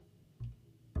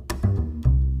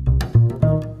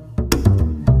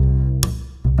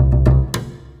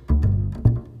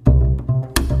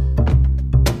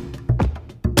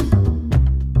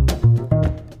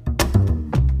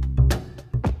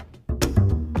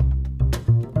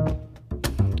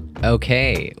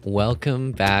Okay,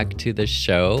 welcome back to the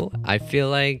show. I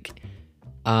feel like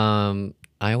I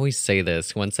always say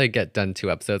this once I get done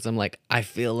 2 episodes, I'm like, I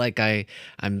feel like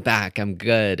I'm back, I'm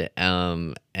good.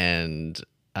 And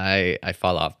I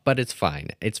fall off, but it's fine.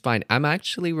 It's fine. I'm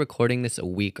actually recording this a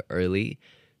week early.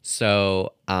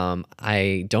 So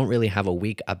I don't really have a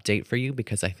week update for you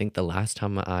because I think the last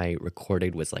time I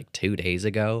recorded was like 2 days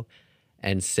ago.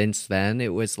 And since then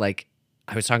it was like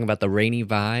I was talking about the rainy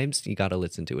vibes. You got to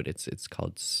listen to it. It's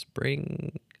called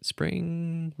spring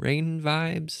rain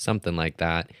vibes, something like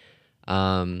that.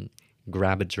 Um,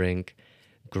 Grab a drink,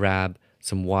 grab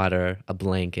some water, a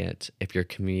blanket. If you're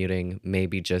commuting,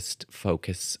 maybe just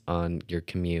focus on your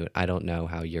commute. I don't know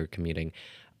how you're commuting.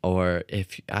 Or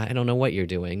if I don't know what you're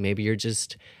doing, maybe you're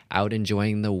just out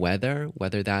enjoying the weather,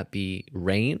 whether that be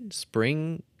rain,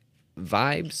 spring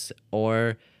vibes,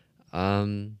 or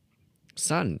um,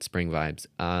 spring vibes.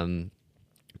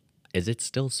 Is it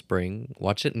still spring?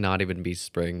 Watch it not even be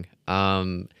spring.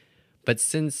 But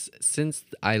since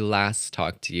I last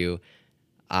talked to you,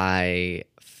 I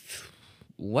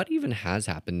what even has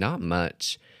happened? Not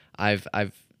much. I've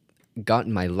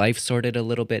gotten my life sorted a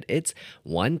little bit. It's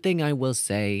one thing I will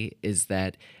say is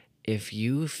that if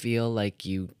you feel like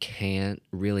you can't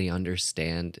really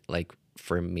understand, like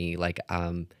for me,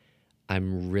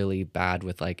 I'm really bad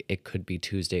with like it could be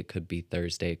Tuesday, it could be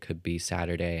Thursday, it could be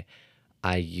Saturday.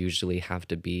 I usually have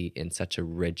to be in such a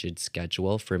rigid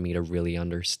schedule for me to really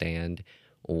understand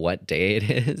what day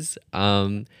it is.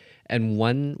 And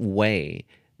one way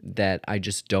that I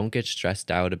just don't get stressed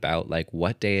out about like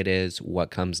what day it is, what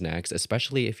comes next,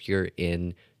 especially if you're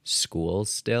in school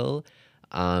still.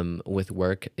 With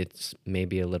work, it's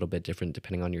maybe a little bit different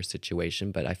depending on your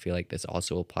situation, but I feel like this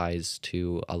also applies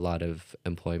to a lot of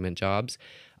employment jobs.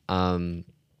 Um,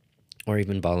 or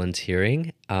even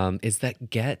volunteering, is that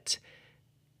get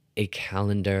a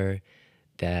calendar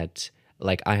that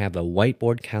like I have a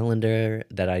whiteboard calendar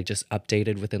that I just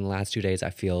updated within the last 2 days. I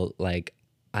feel like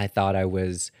I thought I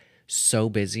was so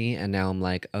busy and now I'm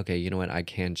like, okay, you know what? I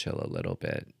can chill a little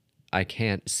bit. I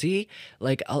can't see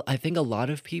like I think a lot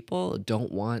of people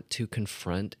don't want to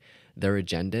confront their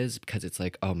agendas because it's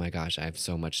like, oh my gosh, I have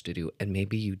so much to do. And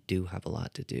maybe you do have a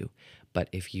lot to do. But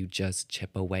if you just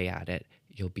chip away at it,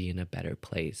 you'll be in a better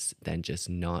place than just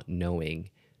not knowing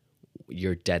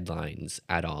your deadlines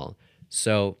at all.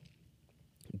 So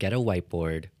get a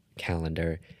whiteboard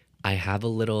calendar. I have a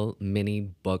little mini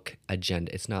book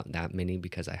agenda. It's not that mini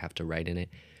because I have to write in it,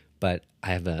 but I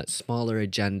have a smaller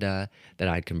agenda that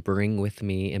I can bring with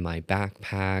me in my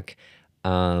backpack.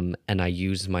 And I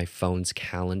use my phone's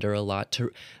calendar a lot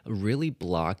to really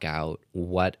block out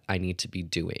what I need to be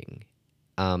doing.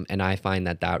 And I find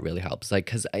that that really helps. Like,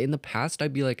 because in the past,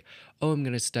 I'd be like, oh, I'm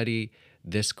going to study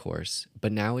this course.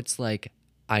 But now it's like,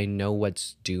 I know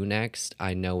what's due next.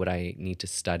 I know what I need to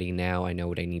study now. I know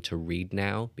what I need to read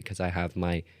now because I have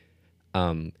my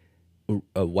um,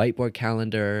 a whiteboard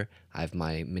calendar. I have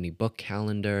my mini book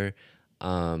calendar.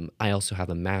 I also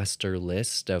have a master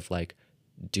list of like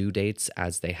due dates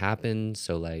as they happen.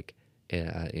 So, like,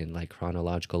 in like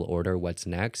chronological order, what's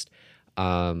next.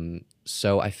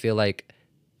 So I feel like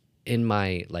in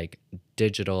my like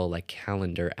digital like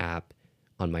calendar app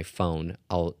on my phone,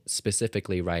 I'll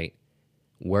specifically write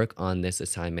work on this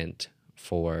assignment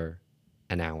for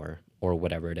an hour or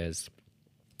whatever it is.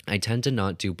 I tend to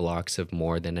not do blocks of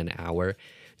more than an hour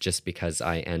just because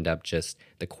I end up just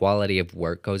the quality of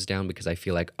work goes down because I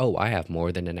feel like, oh, I have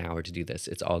more than an hour to do this.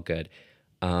 It's all good.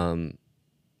 Um,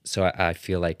 so I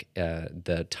feel like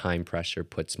the time pressure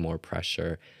puts more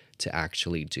pressure to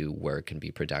actually do work and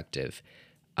be productive.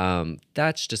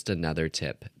 That's just another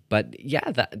tip. But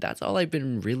yeah, that's all I've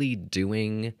been really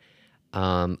doing.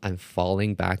 I'm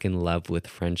falling back in love with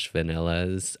French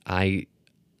vanillas. I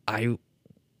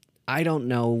I don't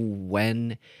know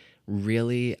when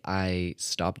really I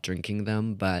stopped drinking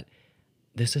them, but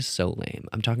this is so lame.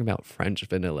 I'm talking about French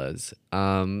vanillas.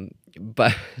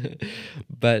 But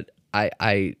but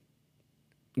I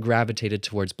gravitated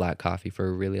towards black coffee for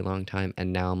a really long time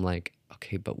and now I'm like,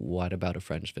 okay, but what about a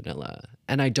French vanilla?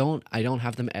 And I don't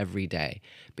have them every day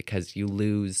because you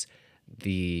lose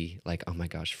the like, oh my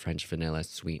gosh, French vanilla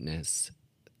sweetness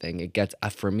thing. It gets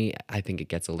for me, I think it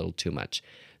gets a little too much.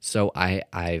 So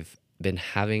I've been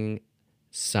having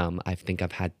some. I think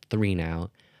I've had 3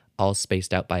 now, all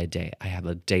spaced out by a day. I have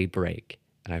a day break.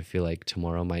 And I feel like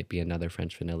tomorrow might be another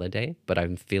French vanilla day, but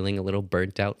I'm feeling a little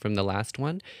burnt out from the last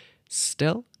one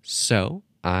still. So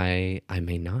I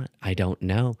may not. I don't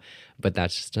know. But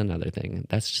that's just another thing.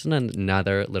 That's just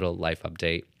another little life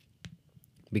update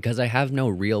because I have no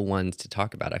real ones to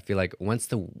talk about. I feel like once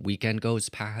the weekend goes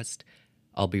past,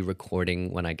 I'll be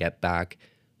recording when I get back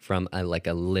from a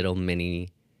little mini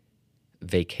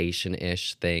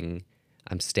vacation-ish thing.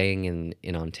 I'm staying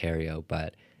in Ontario,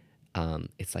 but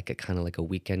it's like a kind of like a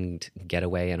weekend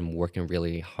getaway, and I'm working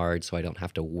really hard so I don't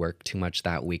have to work too much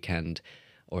that weekend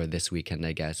or this weekend,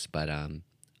 I guess. But I'm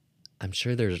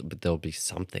sure there'll be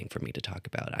something for me to talk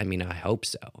about. I mean, I hope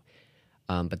so.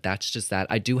 But that's just that.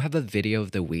 I do have a video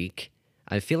of the week.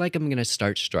 I feel like I'm gonna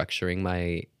start structuring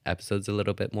my episodes a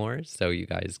little bit more so you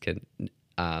guys can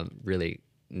really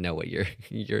know what you're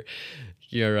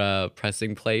you're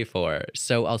pressing play for.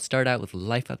 So I'll start out with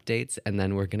life updates, and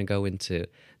then we're gonna go into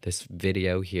this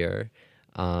video here,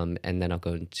 and then I'll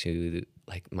go into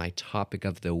like my topic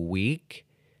of the week,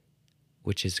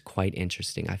 which is quite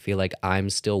interesting. I feel like I'm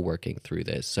still working through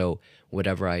this, so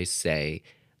whatever I say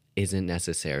isn't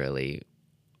necessarily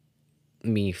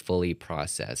me fully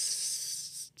processing.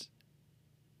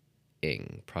 I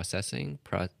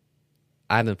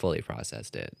haven't fully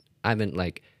processed it. I haven't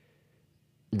like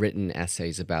written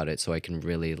essays about it so I can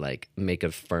really like make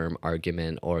a firm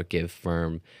argument or give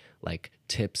firm like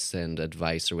tips and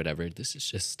advice or whatever. This is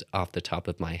just off the top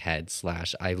of my head.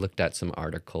 Slash, I looked at some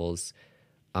articles,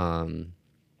 and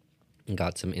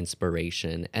got some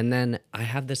inspiration, and then I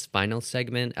have this final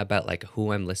segment about like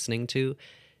who I'm listening to.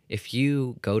 If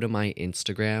you go to my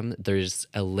Instagram, there's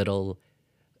the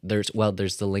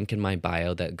link in my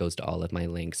bio that goes to all of my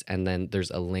links, and then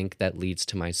there's a link that leads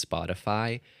to my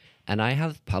Spotify, and I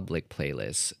have public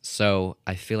playlists. So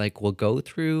I feel like we'll go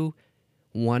through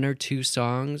one or two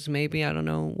songs, maybe, I don't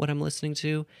know what I'm listening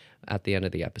to, at the end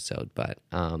of the episode. But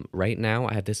right now,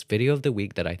 I have this video of the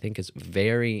week that I think is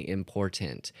very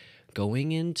important.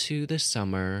 Going into the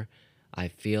summer, I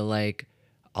feel like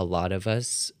a lot of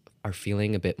us are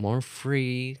feeling a bit more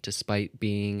free, despite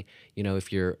being,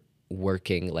 if you're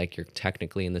working, like you're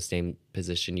technically in the same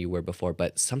position you were before,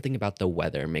 but something about the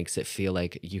weather makes it feel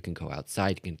like you can go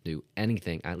outside, you can do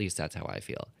anything. At least that's how I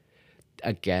feel.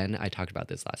 Again, I talked about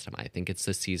this last time. I think it's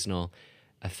the seasonal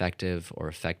affective or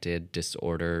affected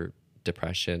disorder,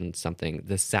 depression, something,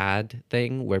 the sad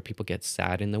thing where people get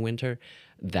sad in the winter.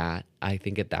 That I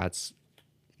think that's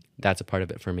a part of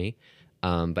it for me.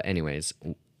 But anyways,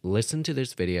 listen to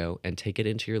this video and take it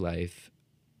into your life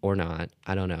or not.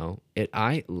 I don't know.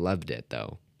 I loved it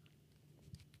though.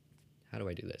 How do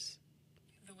I do this?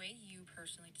 The way you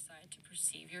personally decide to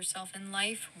perceive yourself in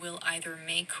life will either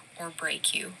make or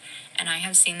break you. And I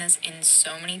have seen this in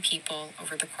so many people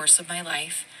over the course of my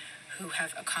life who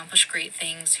have accomplished great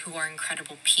things, who are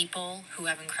incredible people, who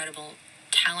have incredible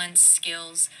talents,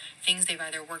 skills, things they've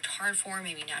either worked hard for,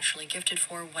 maybe naturally gifted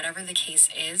for, whatever the case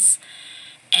is.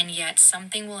 And yet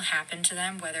something will happen to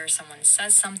them, whether someone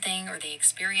says something or they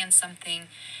experience something,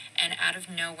 and out of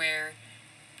nowhere,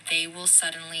 they will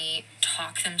suddenly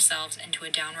talk themselves into a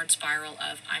downward spiral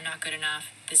of, I'm not good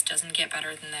enough, this doesn't get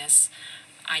better than this,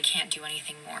 I can't do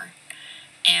anything more.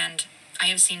 And I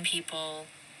have seen people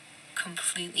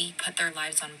completely put their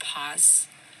lives on pause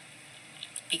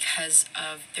because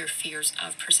of their fears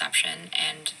of perception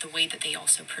and the way that they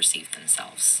also perceive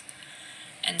themselves.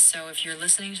 And so if you're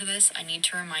listening to this, I need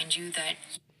to remind you that.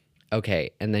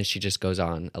 Okay, and then she just goes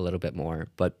on a little bit more,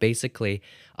 but basically,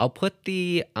 I'll put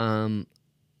the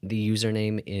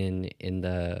username in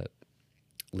the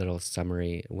little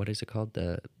summary. What is it called?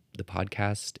 The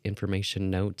podcast information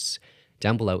notes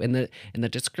down below in the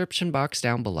description box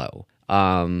down below.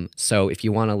 So if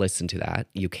you want to listen to that,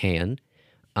 you can.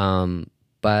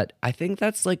 But I think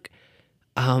that's like,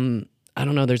 I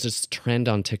don't know, there's this trend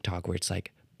on TikTok where it's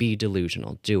like, be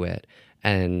delusional, do it,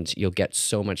 and you'll get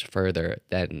so much further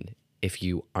than if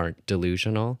you aren't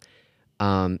delusional.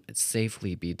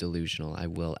 Safely be delusional. I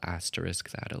will asterisk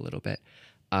that a little bit.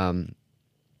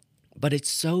 But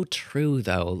it's so true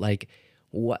though.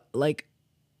 What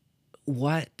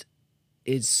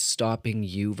is stopping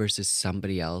you versus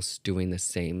somebody else doing the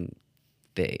same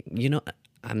thing?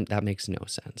 That makes no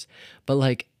sense. But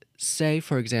like, say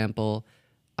for example,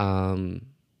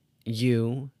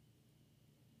 you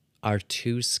are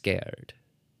too scared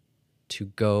to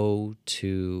go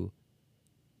to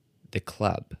the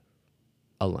club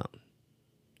alone.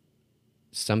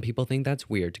 Some people think that's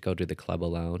weird to go to the club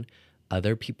alone.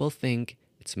 Other people think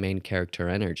it's main character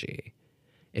energy.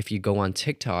 If you go on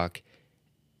TikTok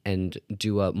and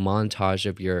do a montage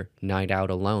of your night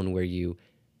out alone where you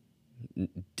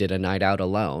did a night out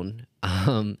alone,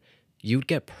 you'd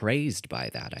get praised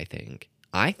by that, I think.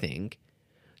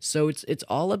 So it's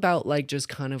all about like just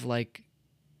kind of like,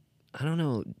 I don't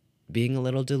know, being a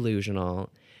little delusional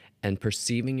and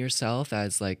perceiving yourself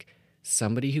as like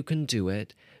somebody who can do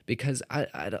it, because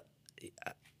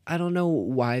I don't know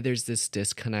why there's this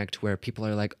disconnect where people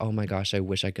are like, "Oh my gosh, I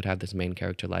wish I could have this main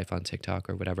character life on TikTok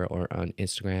or whatever or on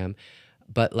Instagram."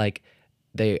 But like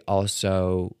they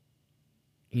also,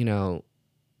 you know,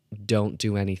 don't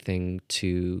do anything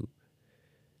to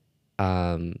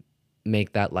um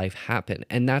make that life happen.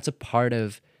 And that's a part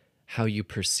of how you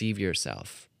perceive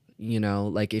yourself.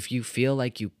 Like if you feel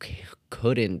like you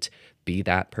couldn't be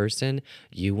that person,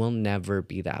 you will never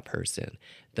be that person.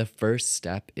 The first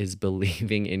step is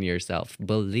believing in yourself,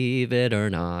 believe it or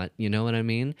not. You know what I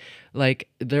mean? Like,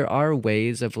 there are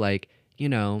ways of, like, you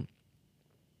know,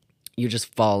 you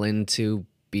just fall into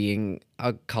being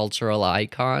a cultural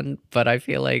icon, but I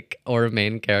feel like, or a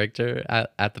main character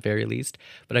at the very least.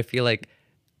 But I feel like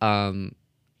um,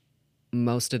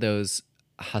 most of those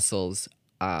hustles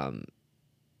um,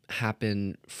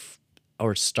 happen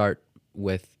or start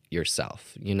with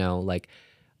yourself, like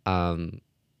um,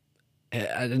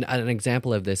 an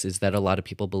example of this is that a lot of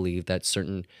people believe that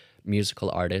certain musical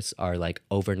artists are like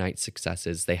overnight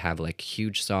successes. They have like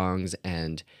huge songs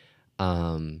and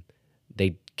um,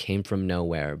 they came from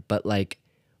nowhere. But like,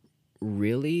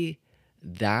 really,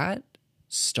 that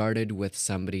started with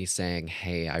somebody saying,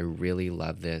 "Hey, I really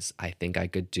love this. I think I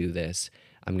could do this.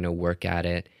 I'm going to work at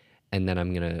it. And then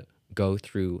I'm going to go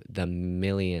through the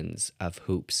millions of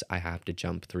hoops I have to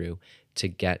jump through to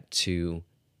get to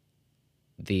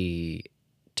the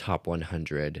top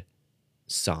 100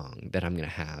 song that I'm going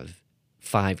to have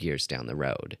 5 years down the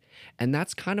road." And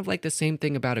that's kind of like the same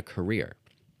thing about a career.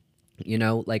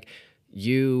 Like,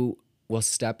 you will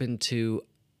step into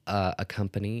a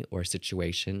company or a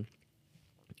situation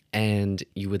and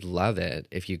you would love it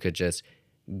if you could just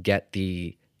get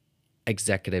the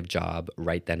executive job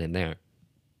right then and there.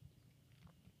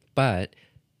 But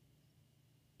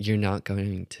you're not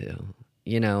going to,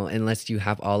 unless you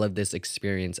have all of this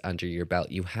experience under your belt.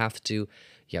 You have to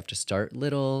start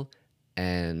little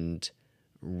and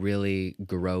really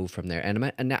grow from there. And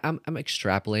I'm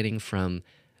extrapolating from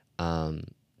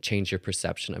change your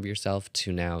perception of yourself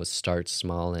to now start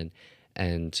small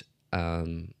and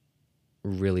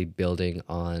really building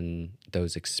on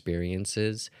those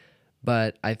experiences.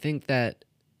 But I think that,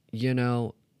 you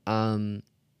know, um,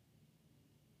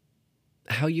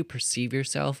 how you perceive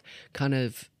yourself kind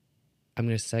of, I'm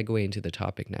going to segue into the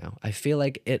topic now. I feel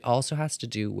like it also has to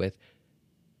do with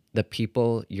the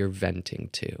people you're venting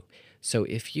to. So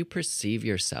if you perceive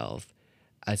yourself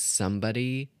as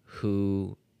somebody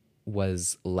who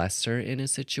was lesser in a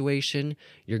situation,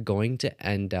 you're going to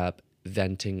end up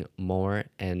venting more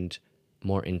and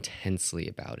more intensely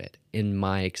about it, in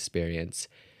my experience.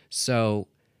 So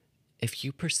if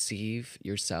you perceive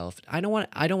yourself, I don't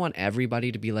want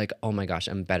everybody to be like, "Oh my gosh,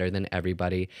 I'm better than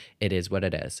everybody. It is what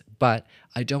it is." But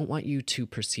I don't want you to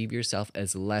perceive yourself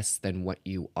as less than what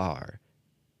you are,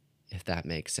 if that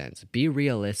makes sense. Be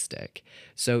realistic.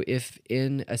 So if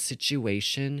in a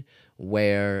situation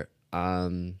where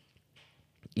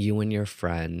you and your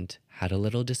friend had a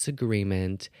little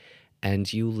disagreement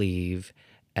and you leave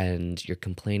and you're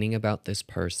complaining about this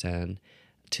person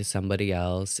to somebody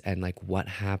else and like what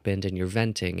happened, and you're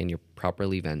venting and you're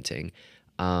properly venting,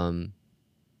 um,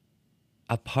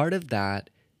 a part of that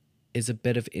is a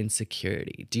bit of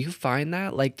insecurity. Do you find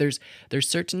that like there's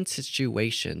certain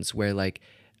situations where, like,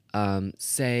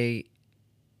 say,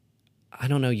 I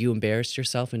don't know, you embarrassed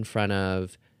yourself in front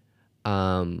of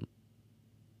um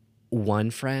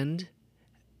one friend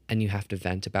and you have to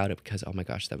vent about it because, oh my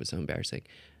gosh, that was so embarrassing.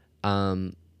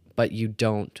 Um, but you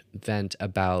don't vent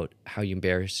about how you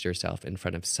embarrassed yourself in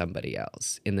front of somebody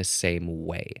else in the same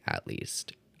way, at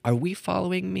least. Are we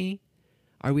following me?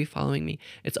 Are we following me?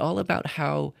 It's all about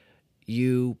how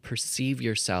you perceive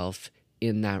yourself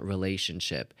in that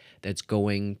relationship that's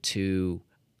going to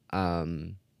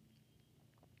um,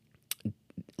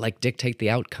 like dictate the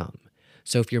outcome.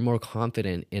 So if you're more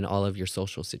confident in all of your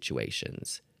social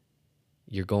situations,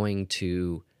 you're going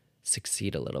to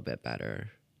succeed a little bit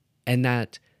better. And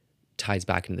that ties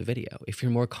back into the video. If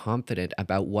you're more confident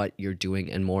about what you're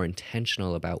doing and more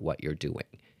intentional about what you're doing,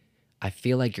 I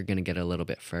feel like you're going to get a little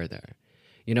bit further.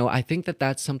 I think that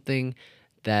that's something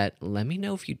that, let me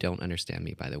know if you don't understand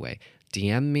me, by the way.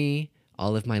 DM me.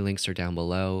 All of my links are down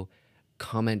below.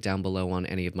 Comment down below on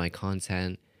any of my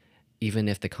content. Even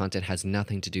if the content has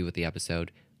nothing to do with the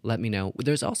episode, let me know.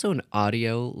 There's also an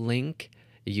audio link.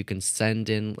 You can send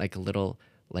in like a little,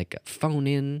 like, phone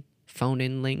in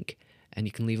link, and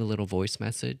you can leave a little voice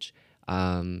message.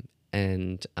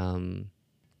 And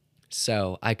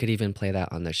so I could even play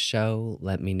that on the show.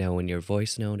 Let me know in your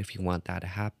voice note if you want that to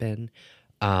happen.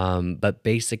 But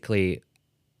basically,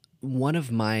 one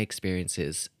of my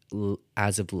experiences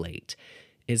as of late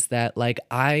is that, like,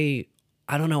 I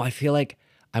I don't know. I feel like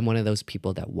I'm one of those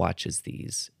people that watches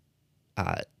these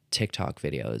uh, TikTok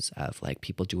videos of like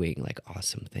people doing like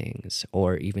awesome things,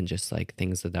 or even just like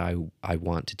things that I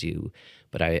want to do,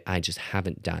 but I just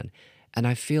haven't done. And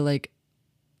I feel like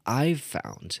I've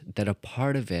found that a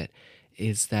part of it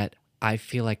is that I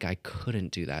feel like I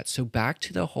couldn't do that. So back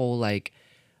to the whole like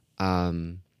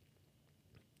um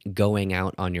going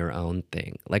out on your own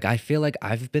thing. Like I feel like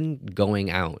I've been going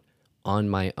out on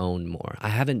my own more. I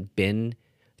haven't been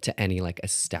to any like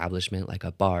establishment like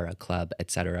a bar, a club,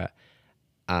 etc.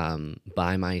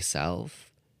 By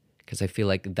myself because I feel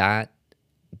like that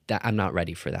I'm not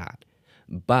ready for that.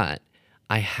 But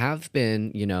I have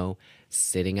been,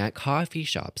 sitting at coffee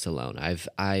shops alone.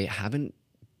 I haven't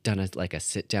done a like a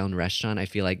sit down restaurant. I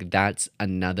feel like that's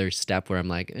another step where I'm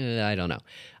like, I don't know.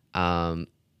 Um,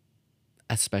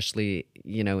 Especially,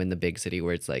 in the big city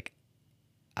where it's like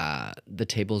the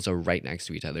tables are right next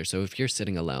to each other. So if you're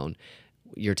sitting alone,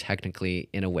 you're technically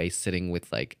in a way sitting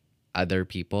with like other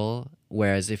people.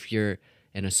 Whereas if you're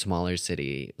in a smaller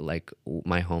city like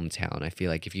my hometown, I feel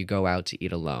like if you go out to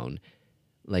eat alone,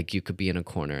 like you could be in a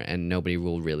corner and nobody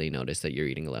will really notice that you're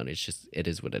eating alone. It's just, it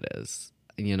is what it is.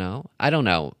 I don't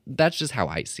know. That's just how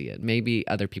I see it. Maybe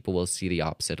other people will see the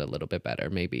opposite a little bit better.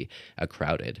 Maybe a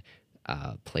crowded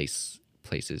place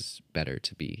is better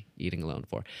to be eating alone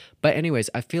for. But anyways,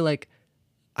 I feel like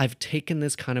I've taken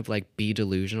this kind of like be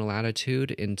delusional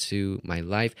attitude into my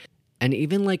life and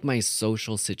even like my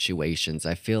social situations.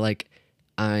 I feel like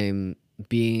I'm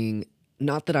being,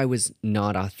 not that I was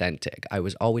not authentic, I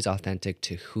was always authentic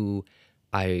to who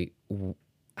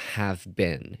have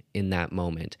been in that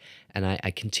moment. And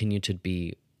I continue to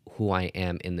be who I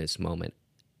am in this moment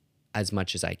as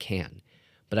much as I can.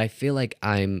 But I feel like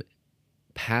I'm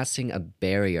passing a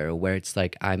barrier where it's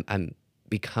like I'm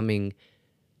becoming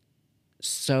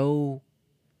so,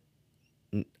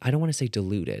 I don't want to say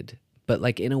deluded, but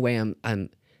like in a way I'm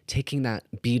taking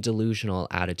that be delusional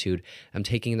attitude. I'm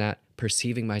taking that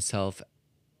perceiving myself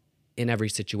in every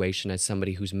situation as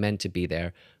somebody who's meant to be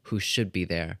there, who should be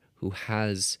there, who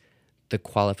has the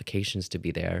qualifications to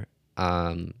be there.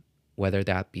 Whether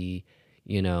that be,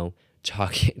 you know,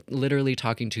 talking literally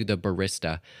talking to the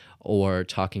barista or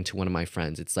talking to one of my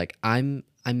friends. It's like I'm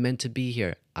meant to be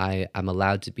here. I'm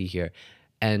allowed to be here.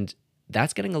 And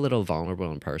that's getting a little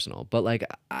vulnerable and personal. But like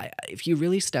if you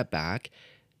really step back,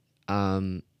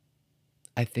 um,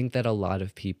 I think that a lot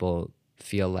of people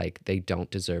feel like they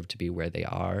don't deserve to be where they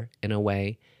are in a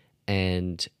way,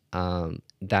 and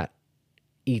that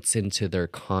eats into their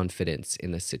confidence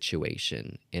in the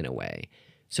situation in a way.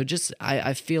 So just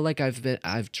I feel like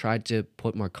I've tried to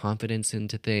put more confidence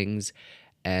into things,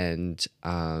 and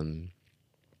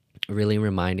really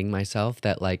reminding myself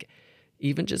that like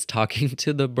even just talking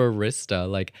to the barista,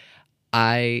 like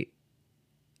I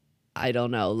I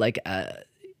don't know, like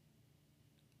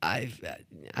I've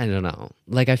I don't know.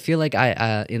 Like I feel like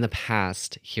I in the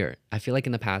past here, I feel like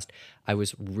in the past I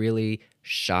was really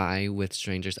shy with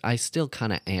strangers. I still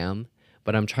kind of am,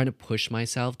 but I'm trying to push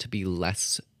myself to be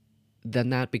less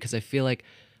than that because I feel like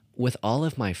with all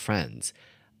of my friends,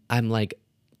 I'm like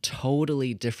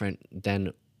totally different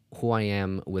than who I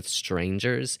am with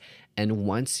strangers. And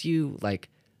once you like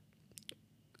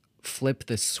flip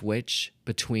the switch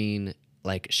between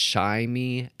like shy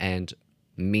me and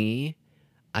me,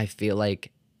 I feel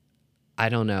like I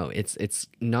don't know, it's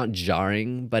not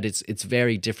jarring, but it's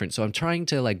very different. So I'm trying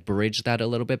to like bridge that a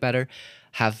little bit better,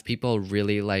 have people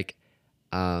really like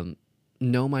um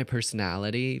know my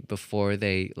personality before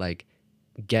they like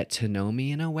get to know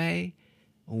me in a way.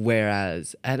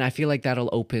 Whereas, and I feel like that'll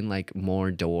open like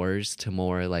more doors to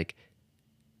more like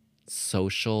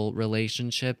social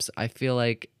relationships. I feel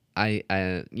like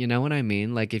you know what I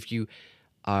mean? Like if you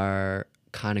are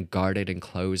kind of guarded and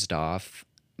closed off,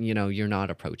 you're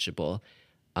not approachable.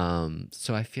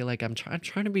 So I feel like I'm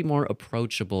trying to be more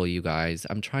approachable, you guys.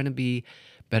 I'm trying to be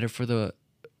better for the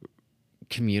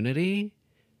community.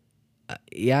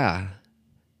 Yeah,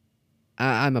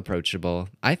 I'm approachable.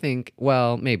 I think,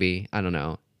 well, maybe, I don't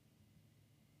know.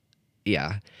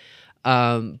 Yeah.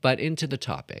 But into the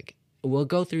topic. We'll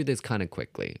go through this kind of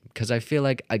quickly because I feel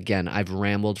like, again, I've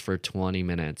rambled for 20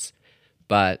 minutes.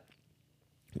 But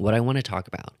what I want to talk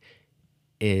about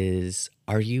is,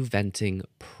 are you venting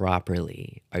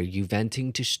properly? Are you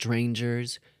venting to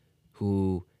strangers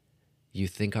who you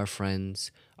think are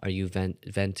friends? Are you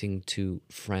venting to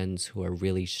friends who are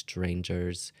really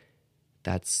strangers?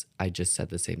 I just said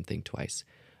the same thing twice.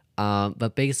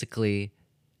 But basically,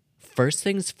 first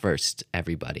things first,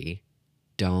 everybody.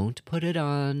 Don't put it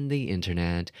on the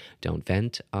internet. Don't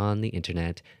vent on the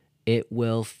internet. It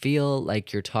will feel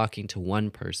like you're talking to one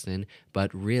person,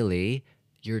 but really,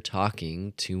 you're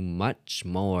talking to much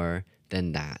more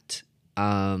than that.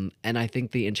 And I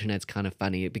think the internet's kind of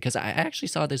funny because I actually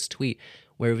saw this tweet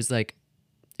where it was like,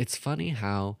 it's funny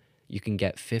how you can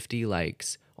get 50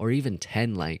 likes or even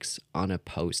 10 likes on a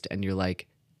post, and you're like,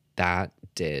 that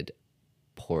did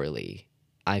poorly.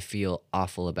 I feel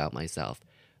awful about myself.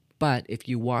 But if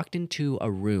you walked into a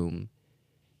room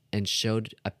and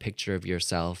showed a picture of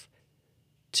yourself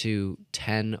to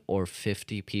 10 or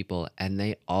 50 people and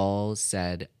they all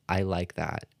said, I like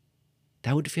that,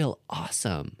 that would feel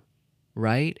awesome,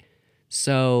 right?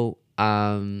 So,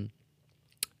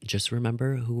 just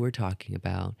remember who we're talking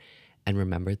about and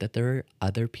remember that there are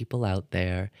other people out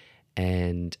there,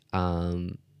 and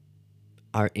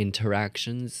our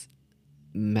interactions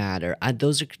matter.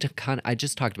 Those are kind of, I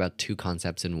just talked about two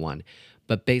concepts in one,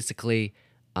 but basically,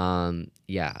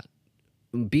 yeah,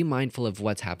 be mindful of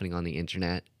what's happening on the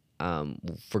internet,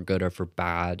 for good or for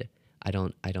bad. I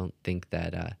don't think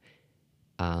that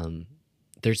um,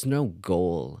 there's no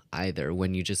goal either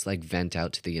when you just like vent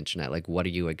out to the internet. Like, what are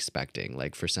you expecting?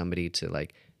 Like for somebody to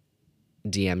like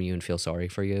DM you and feel sorry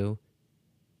for you?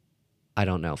 I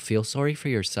don't know. Feel sorry for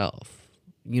yourself.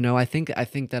 I think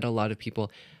that a lot of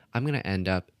people. I'm gonna end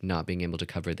up not being able to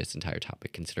cover this entire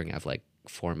topic considering I have like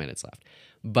 4 minutes left.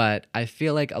 But I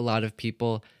feel like a lot of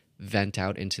people vent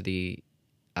out into the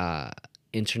uh,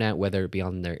 internet, whether it be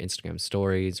on their Instagram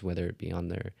stories, whether it be on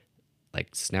their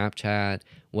like Snapchat,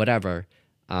 whatever.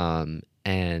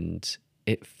 And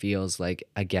it feels like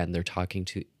again they're talking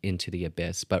to into the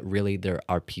abyss, but really there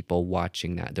are people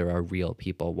watching that. There are real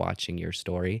people watching your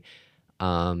story.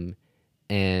 Um,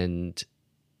 and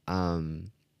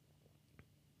um,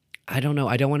 I don't know.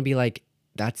 I don't want to be like,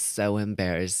 that's so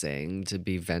embarrassing to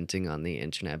be venting on the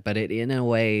internet. But it, in a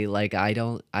way, like, I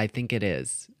think it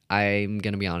is. I'm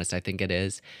going to be honest. I think it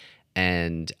is.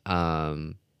 And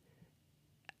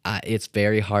it's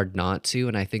very hard not to.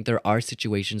 And I think there are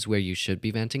situations where you should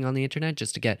be venting on the internet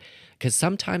just to get, because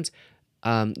sometimes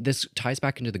this ties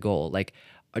back into the goal. Like,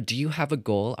 do you have a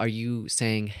goal? Are you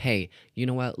saying, hey, you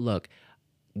know what? Look,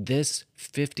 this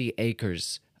 50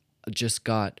 acres just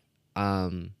got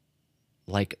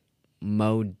like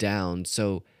mowed down,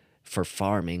 so for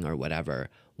farming or whatever,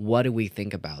 what do we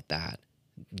think about that?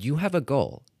 You have a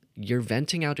goal. You're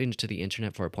venting out into the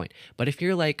internet for a point. But if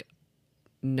you're like,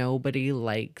 nobody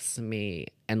likes me,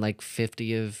 and like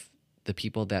 50 of the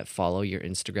people that follow your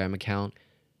Instagram account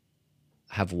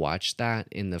have watched that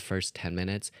in the first 10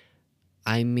 minutes,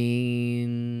 I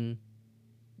mean,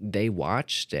 they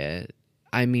watched it.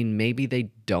 I mean, maybe they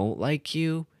don't like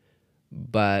you,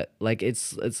 but like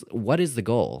it's what is the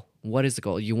goal? What is the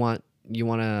goal? You want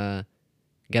to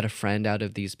get a friend out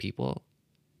of these people?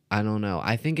 I don't know.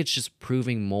 I think it's just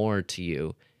proving more to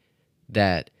you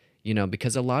that,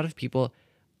 because a lot of people,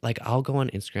 like, I'll go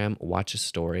on Instagram, watch a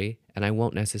story, and I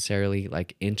won't necessarily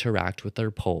like interact with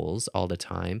their polls all the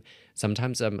time.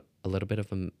 Sometimes I'm a little bit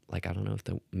of a, like, I don't know if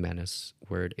the menace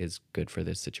word is good for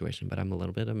this situation, but I'm a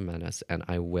little bit of a menace, and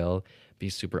I will be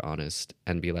super honest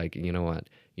and be like, you know what?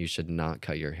 You should not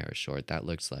cut your hair short. That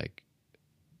looks like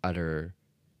utter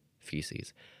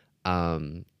feces.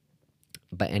 Um,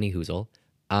 but any hoozle,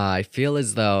 I feel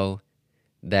as though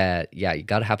that, yeah, you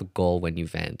got to have a goal when you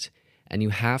vent, and you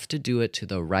have to do it to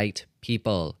the right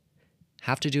people.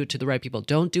 Have to do it to the right people.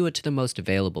 Don't do it to the most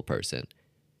available person.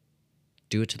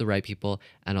 Do it to the right people.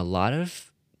 And a lot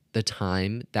of the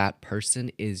time, that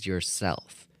person is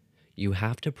yourself. You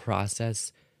have to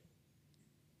process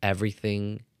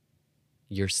everything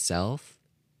yourself.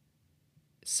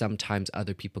 Sometimes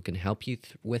other people can help you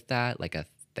with that, like a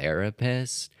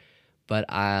therapist. But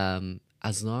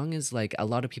as long as like a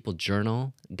lot of people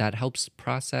journal, that helps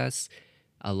process.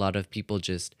 A lot of people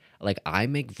just like, I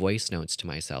make voice notes to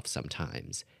myself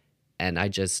sometimes, and I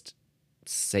just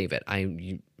save it.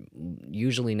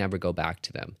 Usually never go back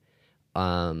to them.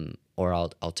 Or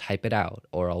I'll type it out,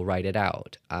 or I'll write it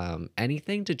out.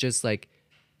 Anything to just like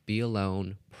be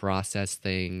alone, process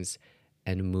things,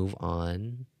 and move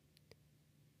on,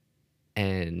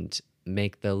 and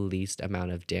make the least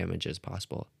amount of damage as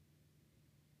possible.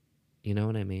 You know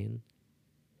what I mean?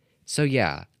 So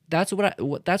yeah, that's what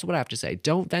I have to say.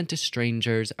 Don't vent to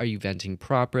strangers. Are you venting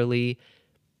properly?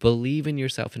 Believe in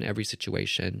yourself in every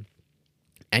situation,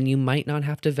 and you might not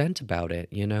have to vent about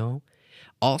it.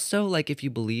 Also, like, if you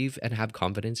believe and have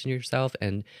confidence in yourself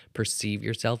and perceive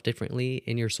yourself differently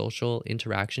in your social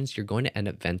interactions, you're going to end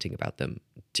up venting about them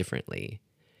differently.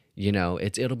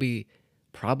 It'll be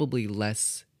probably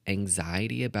less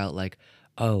anxiety about like,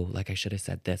 oh, like, I should have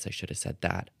said this, I should have said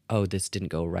that. Oh, this didn't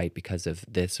go right because of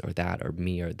this or that or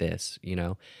me or this,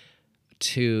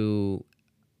 to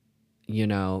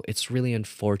it's really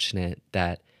unfortunate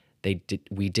that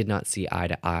we did not see eye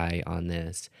to eye on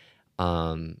this.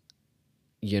 Um,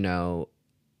 you know,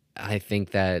 I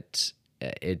think that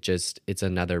it's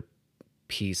another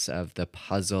piece of the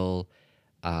puzzle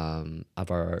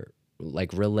of our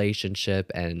like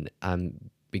relationship, and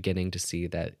I'm beginning to see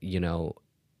that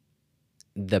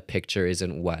the picture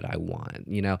isn't what I want.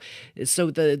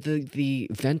 So the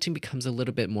venting becomes a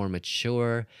little bit more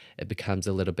mature. It becomes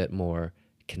a little bit more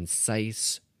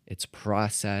concise. It's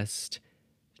processed.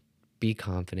 Be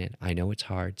confident. I know it's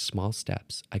hard. Small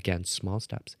steps. Again, small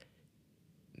steps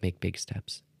make big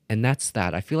steps. And that's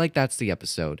that. I feel like that's the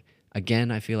episode.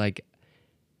 Again, I feel like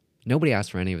nobody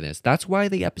asked for any of this. That's why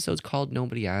the episode's called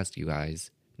Nobody Asked, you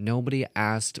guys. Nobody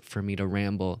asked for me to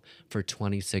ramble for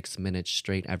 26 minutes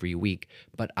straight every week,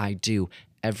 but I do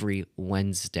every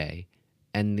Wednesday.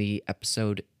 And the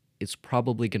episode is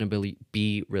probably going to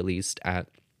be released at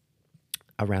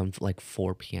around like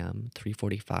 4 p.m.,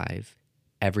 3:45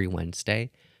 every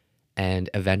Wednesday. And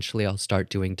eventually I'll start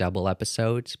doing double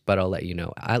episodes, but I'll let you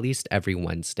know at least every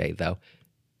Wednesday though.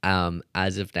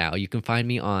 As of now, you can find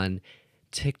me on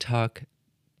TikTok,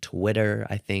 Twitter,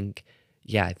 I think.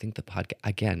 Yeah, I think the podcast,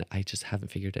 again, I just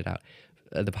haven't figured it out.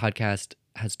 The podcast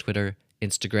has Twitter,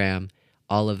 Instagram,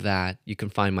 all of that. You can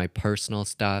find my personal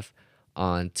stuff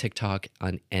on TikTok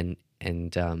and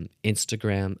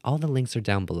Instagram. All the links are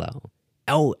down below.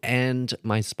 Oh, and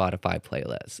my Spotify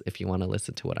playlist if you want to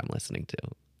listen to what I'm listening to.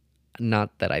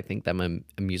 Not that I think that I'm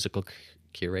a musical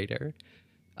curator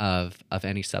of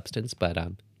any substance, but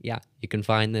yeah, you can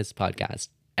find this podcast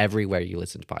everywhere you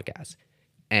listen to podcasts.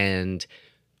 And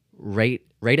rate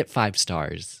it 5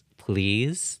 stars,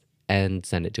 please, and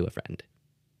send it to a friend.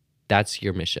 That's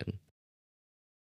your mission.